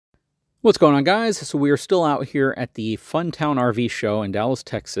What's going on, guys? So we are still out here at the Funtown RV show in Dallas,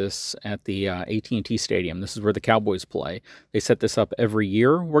 Texas at the AT&T Stadium. This is where the Cowboys play. They set this up every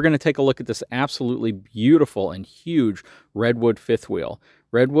year. We're going to take a look at this absolutely beautiful and huge Redwood fifth wheel.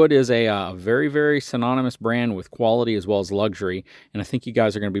 Redwood is a very, very synonymous brand with quality as well as luxury, and I think you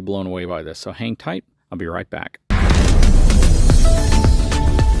guys are going to be blown away by this. So hang tight. I'll be right back.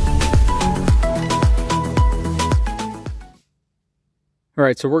 All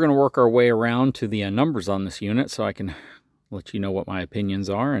right, so we're going to work our way around to the numbers on this unit so I can let you know what my opinions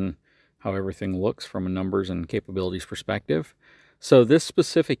are and how everything looks from a numbers and capabilities perspective. So this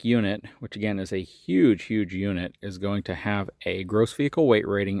specific unit, which again is a huge, huge unit, is going to have a gross vehicle weight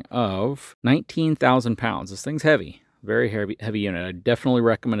rating of 19,000 pounds. This thing's heavy. Very heavy unit. I definitely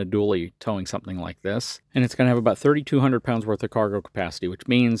recommend a dually towing something like this. And it's going to have about 3,200 pounds worth of cargo capacity, which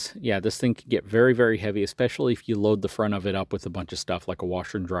means, yeah, this thing can get very, very heavy, especially if you load the front of it up with a bunch of stuff like a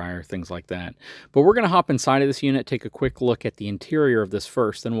washer and dryer, things like that. But we're going to hop inside of this unit, take a quick look at the interior of this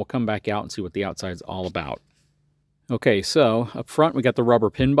first, then we'll come back out and see what the outside's all about. Okay, so up front we got the rubber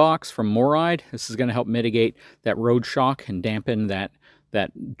pin box from Moride. This is going to help mitigate that road shock and dampen that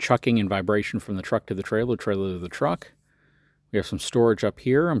chucking and vibration from the truck to the trailer, trailer to the truck. We have some storage up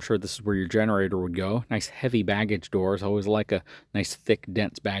here. I'm sure this is where your generator would go. Nice heavy baggage doors. I always like a nice thick,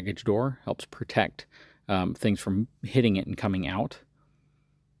 dense baggage door. Helps protect things from hitting it and coming out.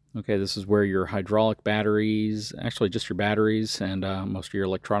 Okay, this is where your hydraulic batteries, actually just your batteries and most of your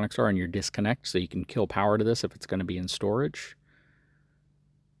electronics are, and your disconnect, so you can kill power to this if it's going to be in storage.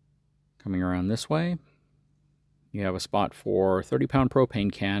 Coming around this way, you have a spot for 30-pound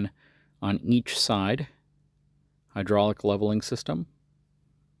propane can on each side. Hydraulic leveling system.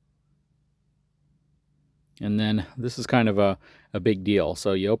 And then this is kind of a big deal.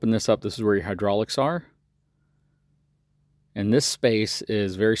 So you open this up, this is where your hydraulics are. And this space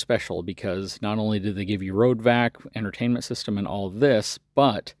is very special because not only do they give you road vac, entertainment system, and all of this,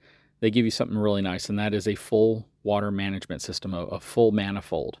 but they give you something really nice, and that is a full water management system, a full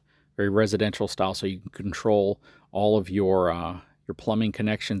manifold. Very residential style, so you can control all of your plumbing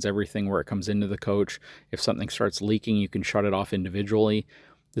connections, everything where it comes into the coach. If something starts leaking, you can shut it off individually.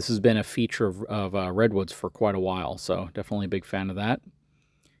 This has been a feature of Redwoods for quite a while, so definitely a big fan of that.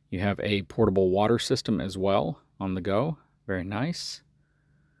 You have a portable water system as well on the go. Very nice.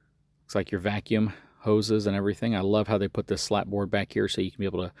 Looks like your vacuum hoses and everything. I love how they put this slat board back here so you can be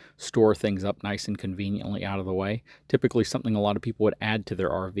able to store things up nice and conveniently out of the way. Typically something a lot of people would add to their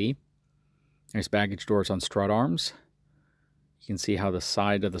RV. There's baggage doors on strut arms. You can see how the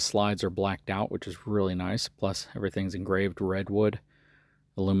side of the slides are blacked out, which is really nice. Plus, everything's engraved Redwood,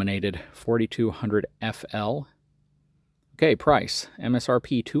 illuminated 4200 FL. Okay, price,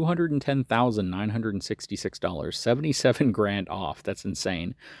 MSRP $210,966, 77 grand off. That's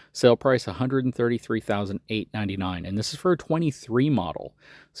insane. Sale price $133,899, and this is for a 23 model,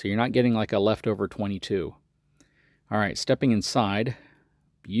 so you're not getting like a leftover 22. All right, stepping inside,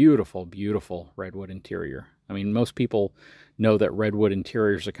 beautiful, beautiful Redwood interior. I mean, most people know that Redwood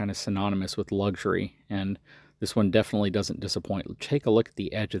interiors are kind of synonymous with luxury, and this one definitely doesn't disappoint. Take a look at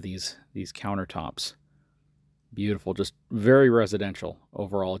the edge of these countertops. Beautiful, just very residential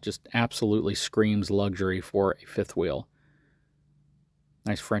overall. It just absolutely screams luxury for a fifth wheel.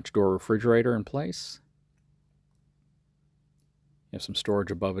 Nice French door refrigerator in place. You have some storage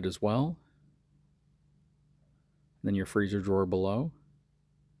above it as well. Then your freezer drawer below.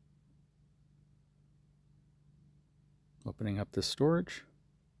 Opening up this storage.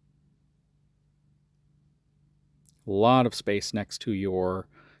 A lot of space next to your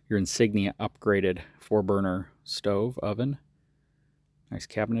Insignia upgraded 4-burner stove oven. Nice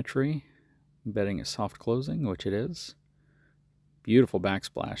cabinetry. Embedding a soft closing, which it is. Beautiful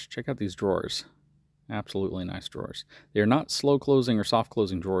backsplash. Check out these drawers. Absolutely nice drawers. They're not slow closing or soft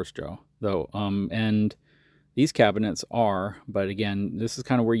closing drawers, Joe, though. And these cabinets are, but again, this is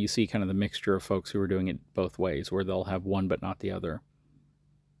kind of where you see kind of the mixture of folks who are doing it both ways, where they'll have one but not the other.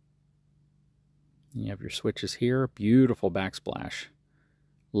 You have your switches here. Beautiful backsplash.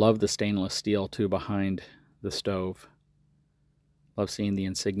 Love the stainless steel, too, behind the stove. Love seeing the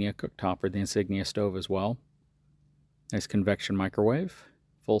Insignia cooktop or the Insignia stove as well. Nice convection microwave.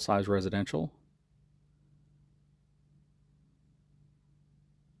 Full-size residential.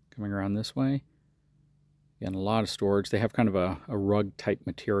 Coming around this way. Again, a lot of storage. They have kind of a rug-type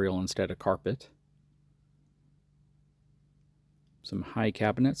material instead of carpet. Some high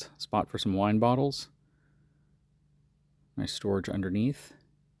cabinets. Spot for some wine bottles. Nice storage underneath.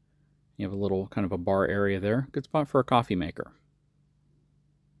 You have a little kind of a bar area there. Good spot for a coffee maker.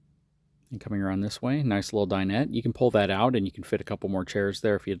 And coming around this way, nice little dinette. You can pull that out and you can fit a couple more chairs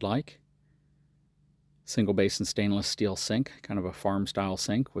there if you'd like. Single basin stainless steel sink, kind of a farm style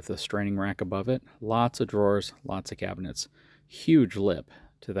sink with a straining rack above it. Lots of drawers, lots of cabinets. Huge lip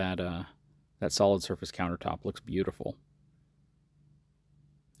to that solid surface countertop. Looks beautiful.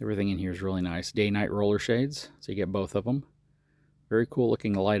 Everything in here is really nice. Day-night roller shades, so you get both of them. Very cool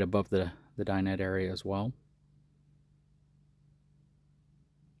looking light above the dinette area as well.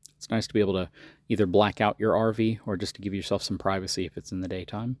 It's nice to be able to either black out your RV or just to give yourself some privacy if it's in the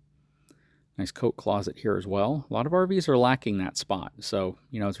daytime. Nice coat closet here as well. A lot of RVs are lacking that spot. So,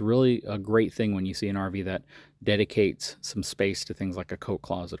 it's really a great thing when you see an RV that dedicates some space to things like a coat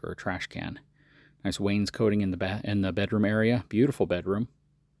closet or a trash can. Nice wainscoting in the bedroom area. Beautiful bedroom.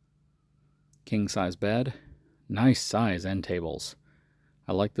 King size bed. Nice size end tables.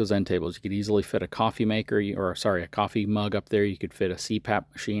 I like those end tables. You could easily fit a coffee maker, a coffee mug up there. You could fit a CPAP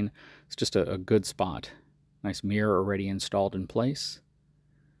machine. It's just a good spot. Nice mirror already installed in place.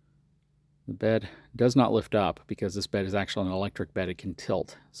 The bed does not lift up because this bed is actually an electric bed. It can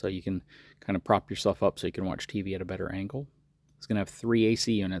tilt, so you can kind of prop yourself up so you can watch TV at a better angle. It's going to have 3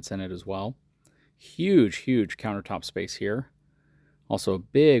 AC units in it as well. Huge, huge countertop space here. Also a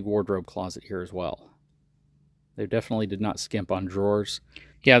big wardrobe closet here as well. They definitely did not skimp on drawers.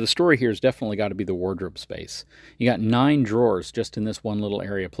 Yeah, the story here has definitely got to be the wardrobe space. You got 9 drawers just in this one little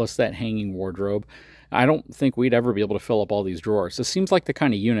area, plus that hanging wardrobe. I don't think we'd ever be able to fill up all these drawers. This seems like the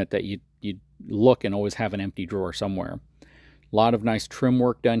kind of unit that you'd look and always have an empty drawer somewhere. A lot of nice trim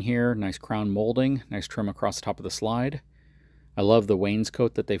work done here, nice crown molding, nice trim across the top of the slide. I love the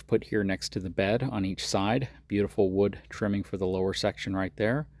wainscot that they've put here next to the bed on each side. Beautiful wood trimming for the lower section right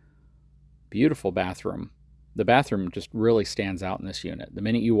there. Beautiful bathroom. The bathroom just really stands out in this unit. The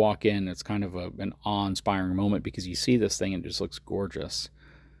minute you walk in, it's kind of an awe-inspiring moment because you see this thing and it just looks gorgeous.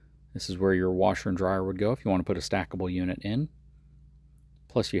 This is where your washer and dryer would go if you want to put a stackable unit in.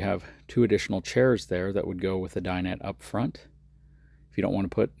 Plus you have 2 additional chairs there that would go with the dinette up front. If you don't want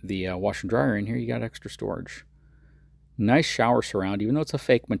to put the washer and dryer in here, you got extra storage. Nice shower surround, even though it's a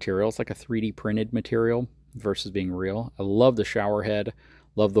fake material. It's like a 3D printed material versus being real. I love the shower head,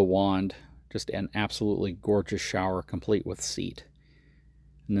 love the wand. Just an absolutely gorgeous shower, complete with seat.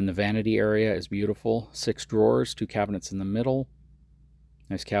 And then the vanity area is beautiful. 6 drawers, 2 cabinets in the middle.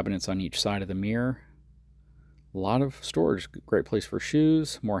 Nice cabinets on each side of the mirror. A lot of storage. Great place for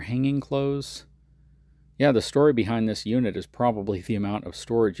shoes, more hanging clothes. Yeah, the story behind this unit is probably the amount of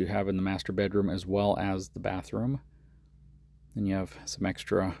storage you have in the master bedroom as well as the bathroom. And you have some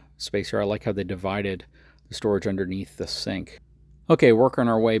extra space here. I like how they divided the storage underneath the sink. Okay, working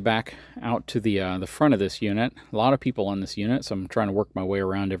our way back out to the front of this unit. A lot of people on this unit, so I'm trying to work my way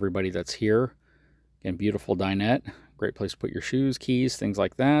around everybody that's here. Again, beautiful dinette. Great place to put your shoes, keys, things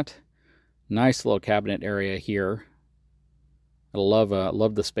like that. Nice little cabinet area here. I love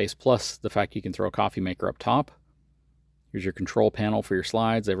the space, plus the fact you can throw a coffee maker up top. Here's your control panel for your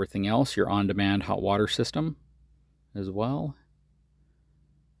slides, everything else. Your on-demand hot water system as well.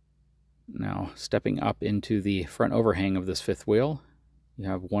 Now, stepping up into the front overhang of this 5th wheel, you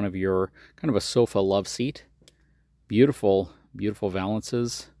have one of your kind of a sofa love seat. Beautiful, beautiful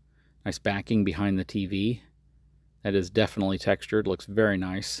valances. Nice backing behind the TV. That is definitely textured, looks very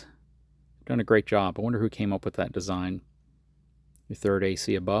nice. Done a great job. I wonder who came up with that design. Your 3rd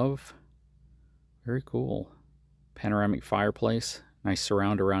AC above. Very cool. Panoramic fireplace. Nice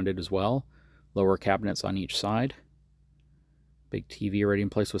surround around it as well. Lower cabinets on each side. Big TV already in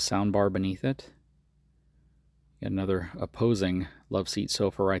place with soundbar beneath it. Got another opposing love seat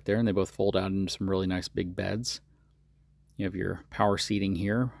sofa right there, and they both fold out into some really nice big beds. You have your power seating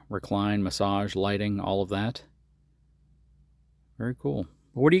here, recline, massage, lighting, all of that. Very cool.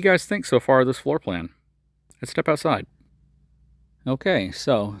 What do you guys think so far of this floor plan? Let's step outside. Okay,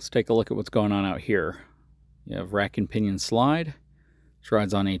 so let's take a look at what's going on out here. You have rack and pinion slide. This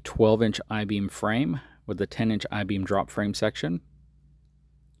rides on a 12-inch I-beam frame with the 10-inch I-beam drop frame section.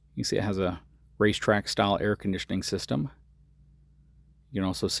 You can see it has a racetrack style air conditioning system. You can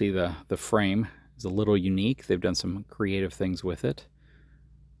also see the frame is a little unique. They've done some creative things with it.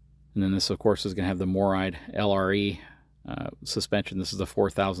 And then this, of course, is going to have the Moride LRE suspension. This is the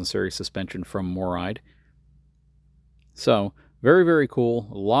 4000 series suspension from Moride. So, very, very cool.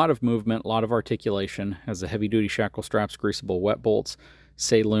 A lot of movement, a lot of articulation. Has the heavy-duty shackle straps, greasable wet bolts,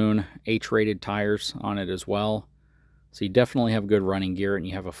 Saloon H-rated tires on it as well. So you definitely have good running gear, and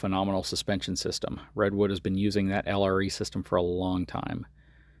you have a phenomenal suspension system. Redwood has been using that LRE system for a long time.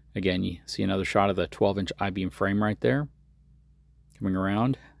 Again, you see another shot of the 12-inch I-beam frame right there. Coming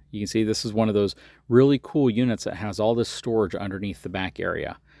around, you can see this is one of those really cool units that has all this storage underneath the back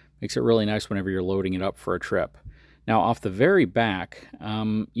area. Makes it really nice whenever you're loading it up for a trip. Now, off the very back,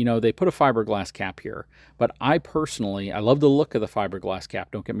 you know, they put a fiberglass cap here, but I love the look of the fiberglass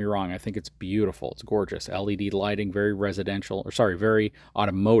cap. Don't get me wrong. I think it's beautiful. It's gorgeous. LED lighting, very residential, or sorry, very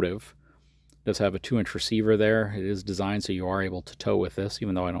automotive. It does have a 2-inch receiver there. It is designed so you are able to tow with this,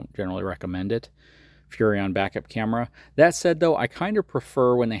 even though I don't generally recommend it. Furrion backup camera. That said, though, I kind of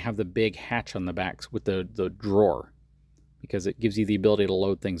prefer when they have the big hatch on the backs with the drawer, because it gives you the ability to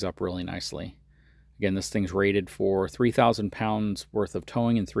load things up really nicely. Again, this thing's rated for 3,000 pounds worth of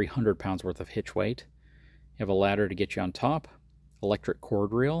towing and 300 pounds worth of hitch weight. You have a ladder to get you on top, electric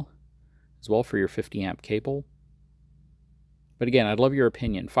cord reel, as well for your 50 amp cable. But again, I'd love your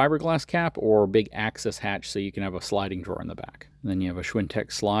opinion. Fiberglass cap or big access hatch so you can have a sliding drawer in the back. And then you have a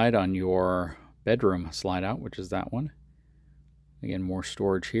Schwintek slide on your bedroom slide out, which is that one. Again, more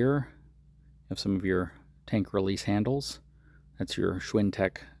storage here. You have some of your tank release handles. That's your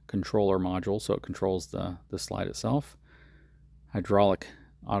Schwintek controller module, so it controls the slide itself. Hydraulic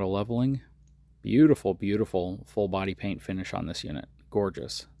auto leveling. Beautiful, beautiful full body paint finish on this unit.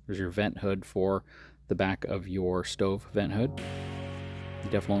 Gorgeous. There's your vent hood for the back of your stove vent hood. You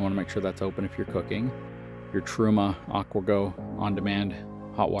definitely want to make sure that's open if you're cooking. Your Truma AquaGo on-demand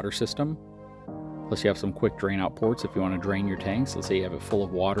hot water system. Plus you have some quick drain out ports if you want to drain your tanks. Let's say you have it full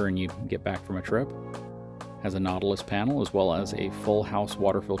of water and you get back from a trip. Has a Nautilus panel as well as a full house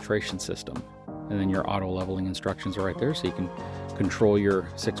water filtration system. And then your auto leveling instructions are right there so you can control your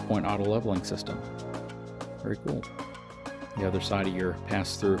 6-point auto leveling system. Very cool. The other side of your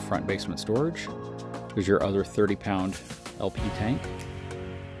pass-through front basement storage. There's your other 30-pound LP tank.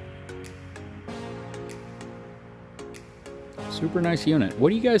 Super nice unit. What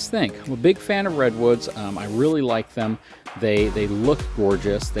do you guys think? I'm a big fan of Redwoods. I really like them. They look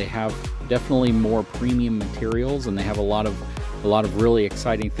gorgeous. They have definitely more premium materials, and they have a lot of really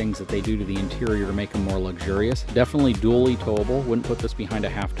exciting things that they do to the interior to make them more luxurious. Definitely dually towable. Wouldn't put this behind a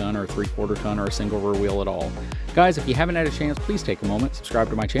 1/2 ton or a 3/4 ton or a single rear wheel at all. Guys, if you haven't had a chance, please take a moment, subscribe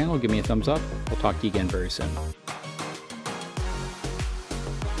to my channel, give me a thumbs up. We'll talk to you again very soon.